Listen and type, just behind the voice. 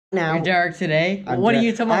Now, You're Derek today. I'm What are Derek.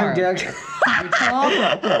 you tomorrow? I'm Derek.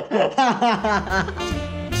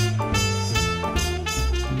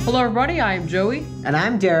 Hello, everybody. I am Joey, And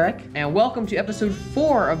I'm Derek. and welcome to episode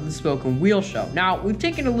 4 of the Spoken Wheel Show. Now, we've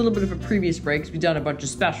taken a little bit of a previous break. We've done a bunch of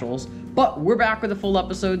specials, but we're back with a full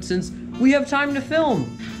episode since we have time to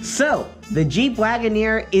film. So, the Jeep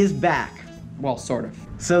Wagoneer is back. Well, sort of.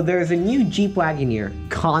 So there's a new Jeep Wagoneer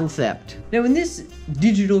concept. Now, in this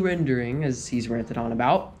digital rendering, as he's ranted on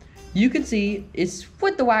about, you can see it's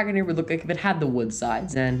what the Wagoneer would look like if it had the wood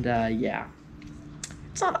sides. And, yeah.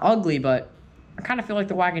 It's not ugly, but I kind of feel like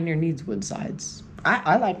the Wagoneer needs wood sides.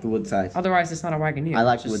 I like the wood sides. Otherwise, it's not a Wagoneer. I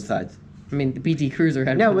like It's the wood just- sides. I mean, the PT Cruiser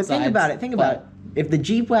had No, wood but think sides, about it. Think about it. If the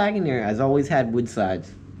Jeep Wagoneer has always had wood sides,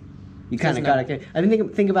 you kind of Doesn't gotta. I mean,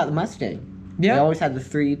 think about the Mustang. Yeah. They always had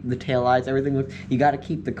the tail lights, everything. You gotta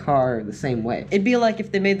keep the car the same way. It'd be like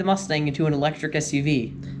if they made the Mustang into an electric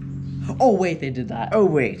SUV. Oh, wait, they did that. Oh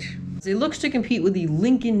wait. It looks to compete with the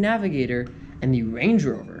Lincoln Navigator and the Range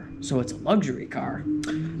Rover, so it's a luxury car.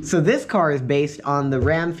 So this car is based on the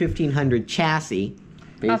Ram 1500 chassis.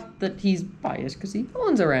 Not that he's biased, because he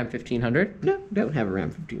owns a Ram 1500. No, don't have a Ram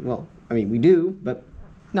 15. Well, I mean, we do, but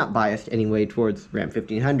not biased anyway towards Ram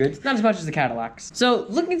 1500s. Not as much as the Cadillacs. So,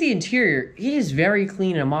 looking at the interior, it is very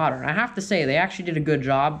clean and modern. I have to say, they actually did a good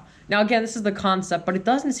job. Now, again, this is the concept, but it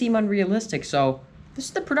doesn't seem unrealistic, so this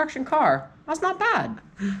is the production car. That's not bad.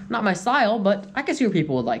 Not my style, but I can see where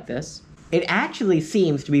people would like this. It actually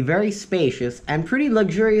seems to be very spacious and pretty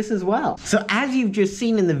luxurious as well. So as you've just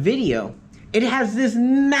seen in the video, it has this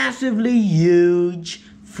massively huge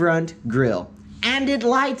front grille. And it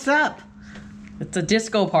lights up. It's a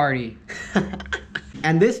disco party.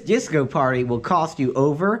 And this disco party will cost you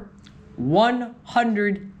over...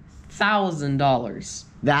 $100,000.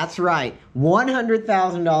 That's right,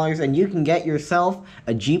 $100,000, and you can get yourself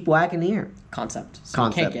a Jeep Wagoneer. Concept. So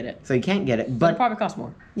Concept. you can't get it. So you can't get it, But it but probably costs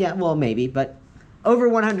more. yeah, well maybe, but over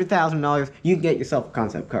 $100,000, you can get yourself a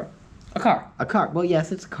concept car. A car. A car. Well,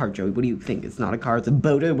 yes, it's a car, Joey. What do you think? It's not a car, it's a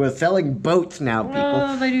boat. We're selling boats now, people.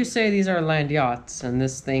 Well, they do say these are land yachts, and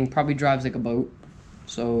this thing probably drives like a boat.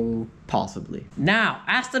 So, Possibly. now,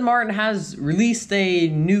 Aston Martin has released a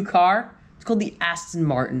new car. It's called the Aston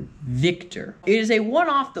Martin Victor. It is a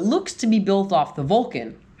one-off that looks to be built off the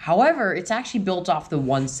Vulcan. However, it's actually built off the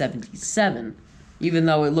 177, even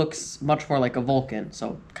though it looks much more like a Vulcan,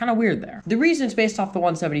 so kind of weird there. The reason it's based off the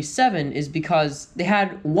 177 is because they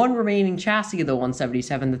had one remaining chassis of the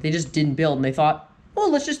 177 that they just didn't build, and they thought, well,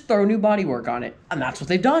 let's just throw new bodywork on it. And that's what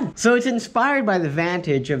they've done. So it's inspired by the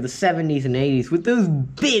Vantage of the 70s and 80s with those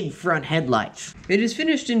big front headlights. It is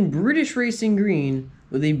finished in British Racing Green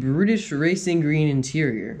with a British Racing Green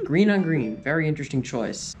interior. Green on green. Very interesting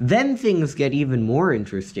choice. Then things get even more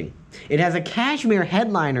interesting. It has a cashmere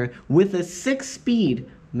headliner with a 6-speed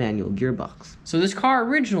manual gearbox. So this car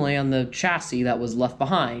originally on the chassis that was left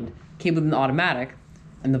behind came with an automatic,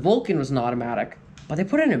 and the Vulcan was an automatic, but they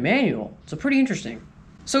put in a manual. So pretty interesting.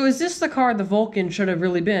 So is this the car the Vulcan should have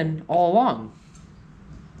really been all along?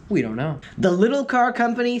 We don't know. The little car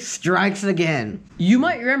company strikes again. You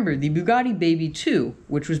might remember the Bugatti Baby 2,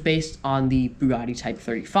 which was based on the Bugatti Type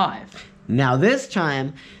 35. Now this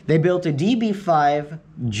time, they built a DB5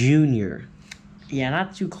 Junior. Yeah,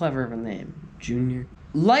 not too clever of a name. Junior.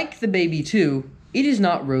 Like the Baby 2, it is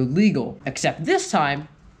not road legal. Except this time,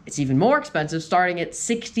 it's even more expensive, starting at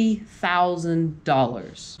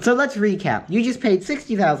 $60,000. So let's recap. You just paid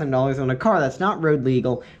 $60,000 on a car that's not road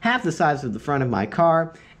legal, half the size of the front of my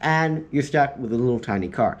car, and you're stuck with a little tiny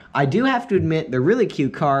car. I do have to admit, they're really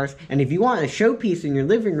cute cars, and if you want a showpiece in your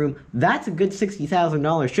living room, that's a good $60,000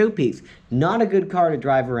 showpiece. Not a good car to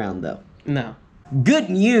drive around, though. No. Good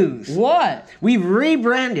news! What? We've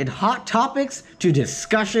rebranded Hot Topics to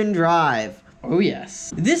Discussion Drive. Oh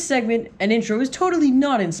yes. This segment and intro is totally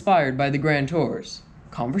not inspired by the Grand Tours.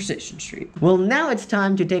 Conversation Street. Well, now it's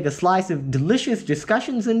time to take a slice of delicious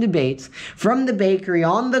discussions and debates from the bakery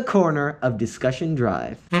on the corner of Discussion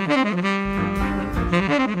Drive.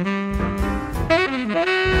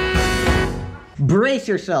 Brace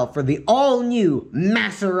yourself for the all-new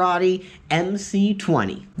Masseratti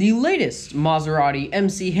MC20. The latest Maserati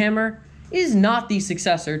MC Hammer is not the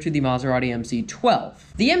successor to the Maserati MC12.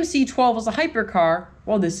 The MC12 was a hypercar,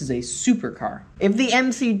 while this is a supercar. If the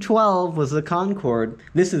MC12 was the Concorde,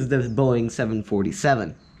 this is the Boeing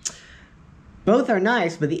 747. Both are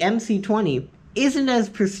nice, but the MC20 isn't as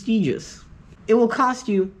prestigious. It will cost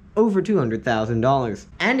you over $200,000,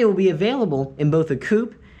 and it will be available in both a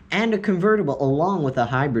coupe and a convertible along with a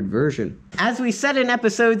hybrid version. As we said in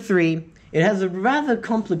episode 3, it has a rather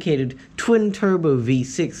complicated twin-turbo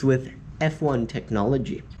V6 with F1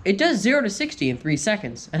 technology. It does 0 to 60 in 3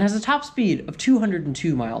 seconds and has a top speed of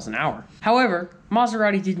 202 miles an hour. However,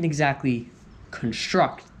 Maserati didn't exactly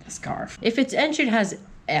construct this car. If its engine has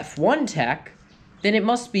F1 tech, then it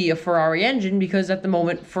must be a Ferrari engine because at the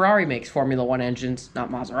moment Ferrari makes Formula 1 engines,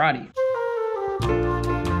 not Maserati.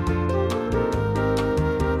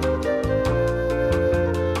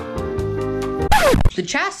 The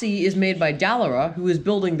chassis is made by Dallara, who is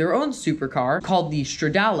building their own supercar called the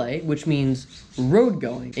Stradale, which means road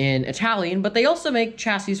going in Italian, but they also make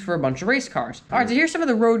chassis for a bunch of race cars. Alright, so here's some of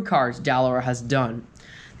the road cars Dallara has done.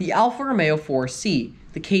 The Alfa Romeo 4C,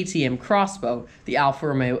 the KTM Crossbow, the Alfa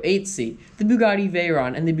Romeo 8C, the Bugatti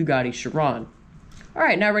Veyron, and the Bugatti Chiron.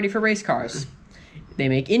 Alright, now ready for race cars. They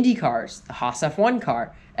make Indy cars, the Haas F1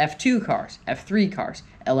 car, F2 cars, F3 cars,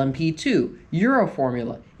 LMP2, Euro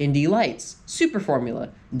Formula, Indy Lights, Super Formula,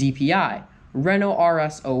 DPI, Renault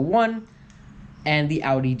RS01, and the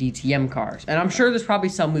Audi DTM cars. And I'm sure there's probably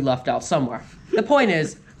some we left out somewhere. The point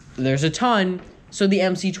is, there's a ton, so the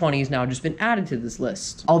MC20 has now just been added to this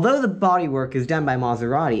list. Although the bodywork is done by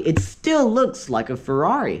Maserati, it still looks like a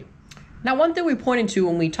Ferrari. Now, one thing we pointed to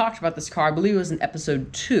when we talked about this car, I believe it was in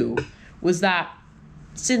episode 2, was that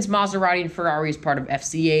since Maserati and Ferrari is part of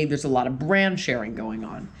FCA, there's a lot of brand sharing going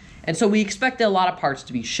on. And so we expected a lot of parts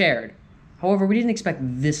to be shared. However, we didn't expect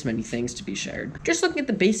this many things to be shared. Just looking at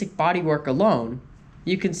the basic bodywork alone,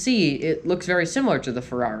 you can see it looks very similar to the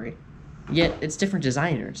Ferrari, yet it's different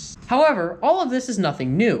designers. However, all of this is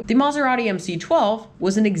nothing new. The Maserati MC12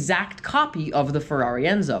 was an exact copy of the Ferrari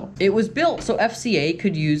Enzo. It was built so FCA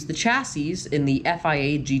could use the chassis in the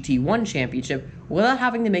FIA GT1 Championship without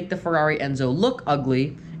having to make the Ferrari Enzo look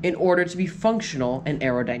ugly in order to be functional and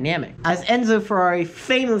aerodynamic. As Enzo Ferrari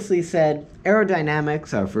famously said,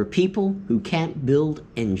 aerodynamics are for people who can't build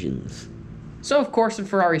engines. So of course in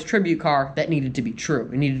Ferrari's tribute car, that needed to be true.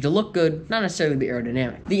 It needed to look good, not necessarily be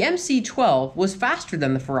aerodynamic. The MC12 was faster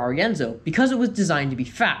than the Ferrari Enzo because it was designed to be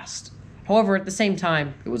fast. However, at the same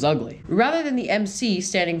time, it was ugly. Rather than the MC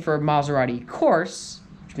standing for Maserati Corse,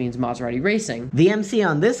 which means Maserati Racing, the MC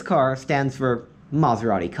on this car stands for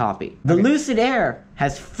Maserati Copy. The Lucid Air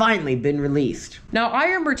has finally been released. Now, I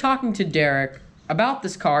remember talking to Derek about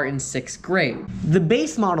this car in 6th grade. The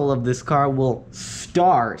base model of this car will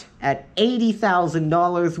start at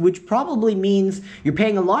 $80,000, which probably means you're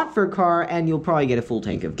paying a lot for a car and you'll probably get a full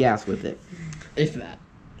tank of gas with it. If that.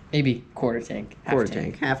 Maybe quarter tank.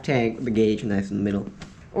 Half tank, the gauge nice in the middle.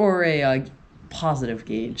 Or a positive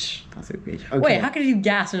gauge. Positive gauge. Okay. Wait, how can you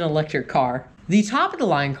gas an electric car? The top of the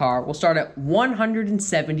line car will start at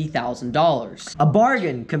 $170,000. A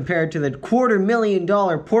bargain compared to the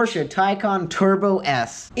 $250,000 Porsche Taycan Turbo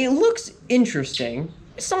S. It looks interesting.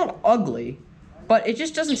 It's not ugly, but it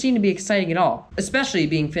just doesn't seem to be exciting at all, especially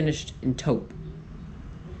being finished in taupe.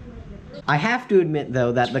 I have to admit,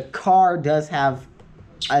 though, that the car does have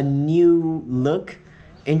a new look.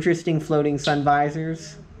 Interesting floating sun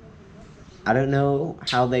visors. I don't know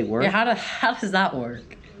how they work. Yeah, how does that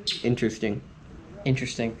work? Interesting.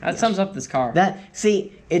 That sums up this car.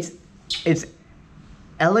 It's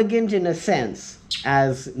elegant in a sense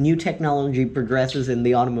as new technology progresses and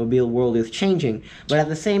the automobile world is changing, but at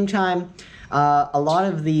the same time, a lot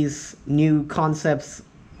of these new concepts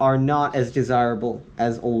are not as desirable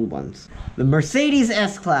as old ones. The Mercedes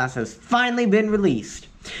S-Class has finally been released.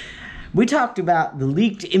 We talked about the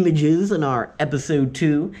leaked images in our episode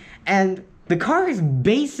 2, and the car is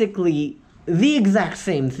basically the exact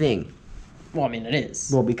same thing. Well, I mean, it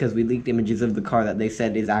is. Well, because we leaked images of the car that they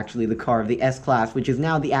said is actually the car of the S-Class, which is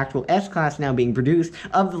now the actual S-Class now being produced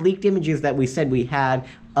of the leaked images that we said we had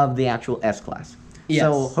of the actual S-Class. Yes.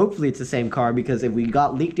 So hopefully it's the same car, because if we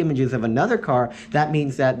got leaked images of another car, that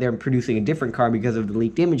means that they're producing a different car because of the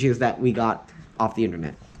leaked images that we got off the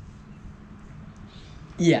internet.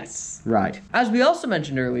 Yes. Right. As we also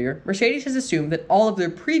mentioned earlier, Mercedes has assumed that all of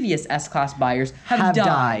their previous S-Class buyers have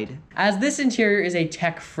died, as this interior is a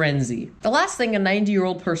tech frenzy. The last thing a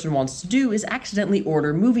 90-year-old person wants to do is accidentally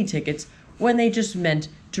order movie tickets when they just meant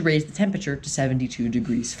to raise the temperature to 72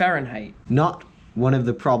 degrees Fahrenheit. Not one of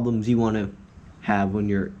the problems you want to have when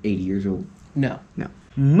you're 80 years old. No.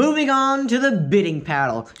 Moving on to the bidding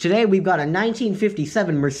paddle. Today we've got a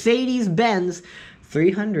 1957 Mercedes-Benz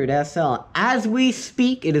 300 SL. As we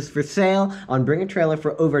speak, it is for sale on Bring a Trailer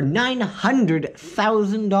for over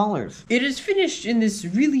 $900,000. It is finished in this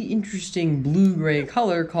really interesting blue-gray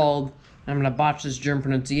color called, I'm going to botch this German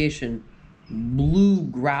pronunciation, blue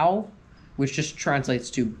grau, which just translates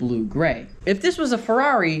to blue-gray. If this was a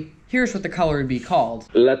Ferrari, here's what the color would be called.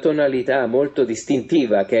 La tonalità molto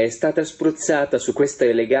distintiva che è stata spruzzata su questa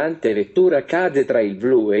elegante vettura cade tra il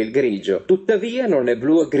blu e il grigio. Tuttavia non è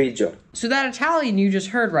blu o grigio. So that Italian you just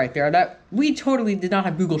heard right there, that we totally did not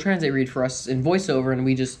have Google Translate read for us in voiceover and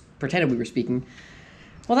we just pretended we were speaking.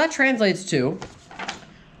 Well, that translates to,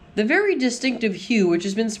 the very distinctive hue which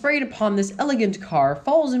has been sprayed upon this elegant car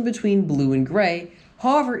falls in between blue and gray.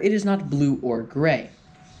 However, it is not blue or gray.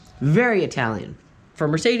 Very Italian. For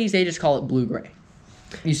Mercedes, they just call it blue-gray.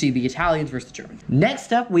 You see the Italians versus the Germans.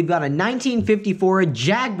 Next up, we've got a 1954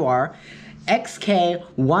 Jaguar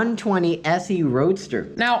XK120 SE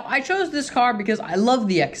Roadster. Now, I chose this car because I love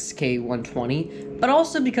the XK120, but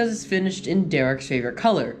also because it's finished in Derek's favorite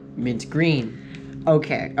color, mint green.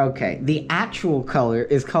 Okay. The actual color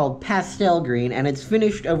is called pastel green, and it's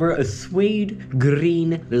finished over a suede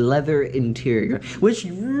green leather interior, which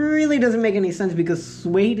really doesn't make any sense because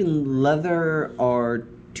suede and leather are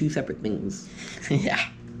two separate things. Yeah.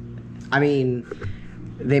 I mean,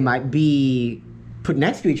 they might be put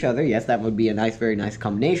next to each other. Yes, that would be a nice, very nice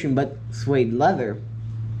combination, but suede leather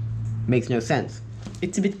makes no sense.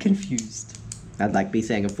 It's a bit confused. That'd like be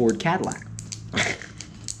saying a Ford Cadillac.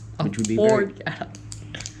 Which would be Ford Cadillac.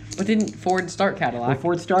 But didn't Ford start Cadillac? Well,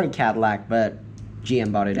 Ford started Cadillac, but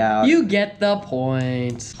GM bought it out. You get the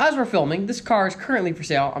point. As we're filming, this car is currently for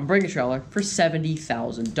sale on Bring a Trailer for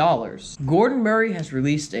 $70,000. Gordon Murray has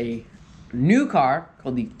released a new car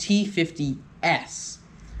called the T50S.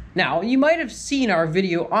 Now, you might have seen our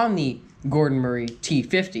video on the Gordon Murray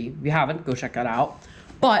T50. If you haven't, go check that out.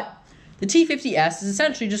 But the T50S is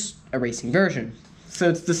essentially just a racing version. So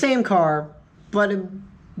it's the same car, but a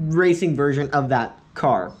racing version of that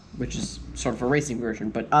car. Which is sort of a racing version,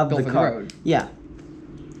 but Of built the for car. the road. Yeah.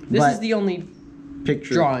 This But is the only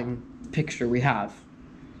picture picture we have.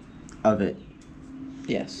 of it.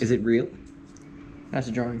 Yes. Is it real? That's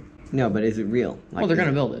a drawing. No, but is it real? Well, they're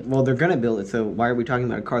gonna build it. Well, they're gonna build it, so why are we talking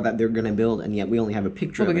about a car that they're gonna build and yet we only have a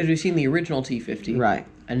picture Well, of because it? we've seen the original T50. Right.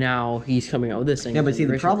 And now he's coming out with this thing. Yeah, but see,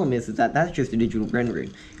 the problem is that that's just a digital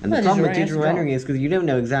rendering. And the That's problem with right, that's digital wrong. rendering is because you don't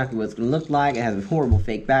know exactly what it's going to look like. It has a horrible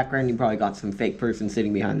fake background. You probably got some fake person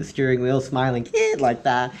sitting behind the steering wheel smiling like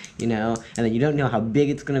that, you know. And then you don't know how big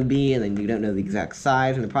it's going to be, and then you don't know the exact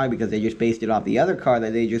size. And probably because they just based it off the other car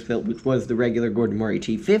that they just built, which was the regular Gordon Murray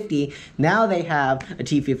T50. Now they have a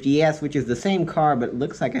T50S, which is the same car, but it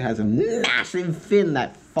looks like it has a massive fin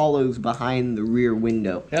that follows behind the rear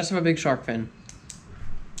window. They also have a big shark fin.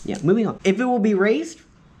 Yeah, moving on. If it will be raced,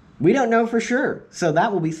 we don't know for sure. So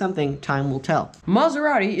that will be something time will tell.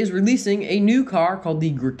 Maserati is releasing a new car called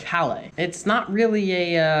the Grecale. It's not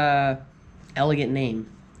really a elegant name.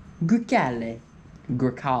 Grecale.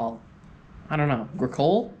 Grecale. I don't know.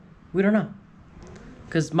 Grecole? We don't know.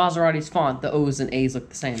 Because Maserati's font, the O's and A's look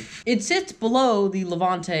the same. It sits below the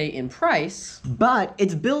Levante in price. But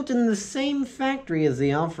it's built in the same factory as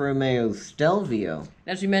the Alfa Romeo Stelvio.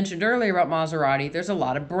 As we mentioned earlier about Maserati, there's a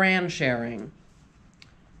lot of brand sharing.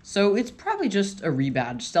 So it's probably just a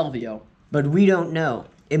rebadged Stelvio. But we don't know.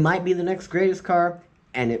 It might be the next greatest car,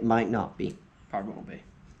 and it might not be. Probably won't be.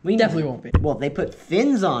 We Definitely won't be. Well, they put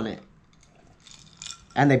fins on it.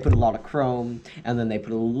 And they put a lot of chrome, and then they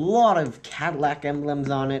put a lot of Cadillac emblems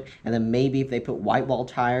on it, and then maybe if they put white wall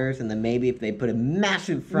tires, and then maybe if they put a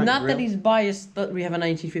massive front Not grille. that he's biased that we have a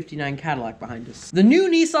 1959 Cadillac behind us. The new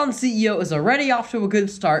Nissan CEO is already off to a good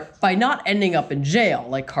start by not ending up in jail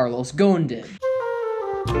like Carlos Ghosn did.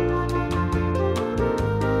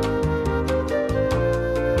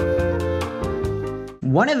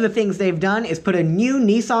 One of the things they've done is put a new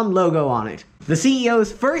Nissan logo on it. The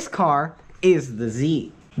CEO's first car is the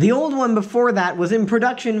Z. The old one before that was in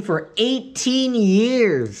production for 18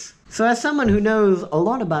 years. So as someone who knows a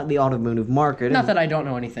lot about the automotive market... Not that I don't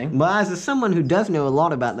know anything. Well, as someone who does know a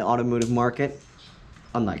lot about the automotive market,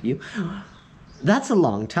 unlike you, that's a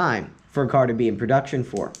long time for a car to be in production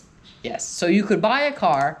for. Yes, so you could buy a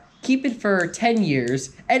car, keep it for 10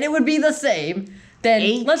 years, and it would be the same. Then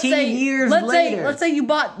 18 let's say later. let's say you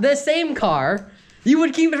bought the same car, you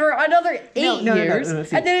would keep it for another 8 years, no,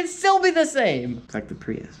 see. and then it'd still be the same. It's like the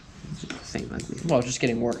Prius. It's the same ugly. Well, it's just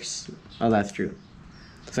getting worse. Oh, that's true.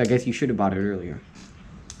 So I guess you should have bought it earlier.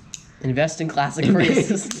 Invest in classic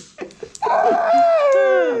Priuses.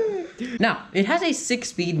 Now, it has a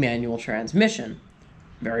 6-speed manual transmission.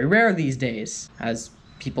 Very rare these days, as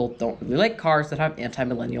people don't really like cars that have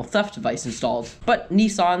anti-millennial theft device installed. But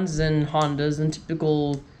Nissans and Hondas and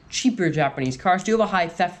typical cheaper Japanese cars do have a high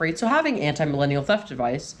theft rate, so having anti-millennial theft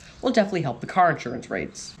device will definitely help the car insurance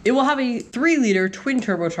rates. It will have a 3-liter twin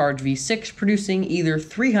turbocharged V6 producing either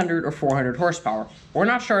 300 or 400 horsepower. We're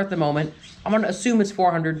not sure at the moment. I'm gonna assume it's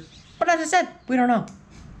 400, but as I said, we don't know.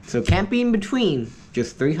 So can't be in between,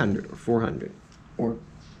 just 300 or 400. Or,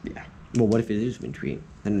 yeah. Well, what if it is in between?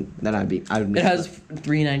 Then I'd It has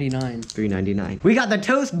 399. 399. We got the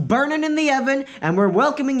toast burning in the oven, and we're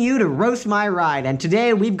welcoming you to Roast My Ride. And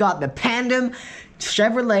today we've got the Pandem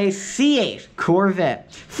Chevrolet C8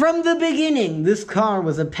 Corvette. From the beginning, this car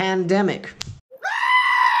was a pandemic.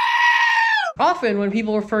 Often, when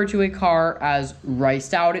people refer to a car as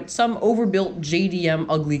riced out, it's some overbuilt JDM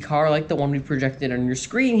ugly car like the one we projected on your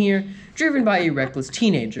screen here, driven by a reckless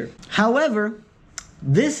teenager. However,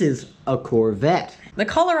 this is a Corvette. The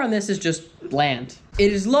color on this is just bland.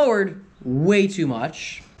 It is lowered way too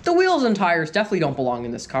much. The wheels and tires definitely don't belong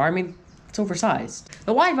in this car. I mean, it's oversized.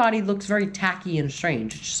 The wide body looks very tacky and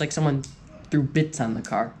strange. It's just like someone threw bits on the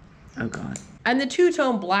car. Oh God. And the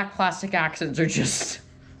two-tone black plastic accents are just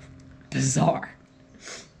bizarre.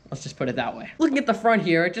 Let's just put it that way. Looking at the front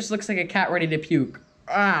here, it just looks like a cat ready to puke.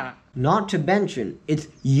 Ah. Not to mention, its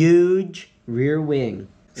huge rear wing.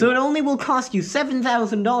 So it only will cost you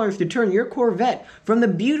 $7,000 to turn your Corvette from the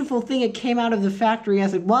beautiful thing it came out of the factory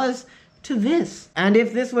as it was to this. And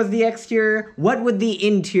if this was the exterior, what would the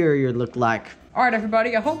interior look like? Alright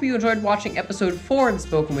everybody, I hope you enjoyed watching episode 4 of the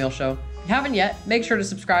Spoken Wheel Show. If you haven't yet, make sure to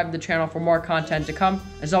subscribe to the channel for more content to come.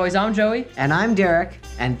 As always, I'm Joey. And I'm Derek,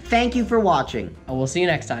 and thank you for watching. And we'll see you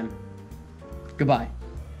next time. Goodbye.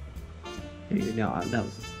 No, that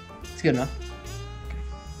was... It's good enough.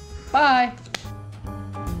 Bye.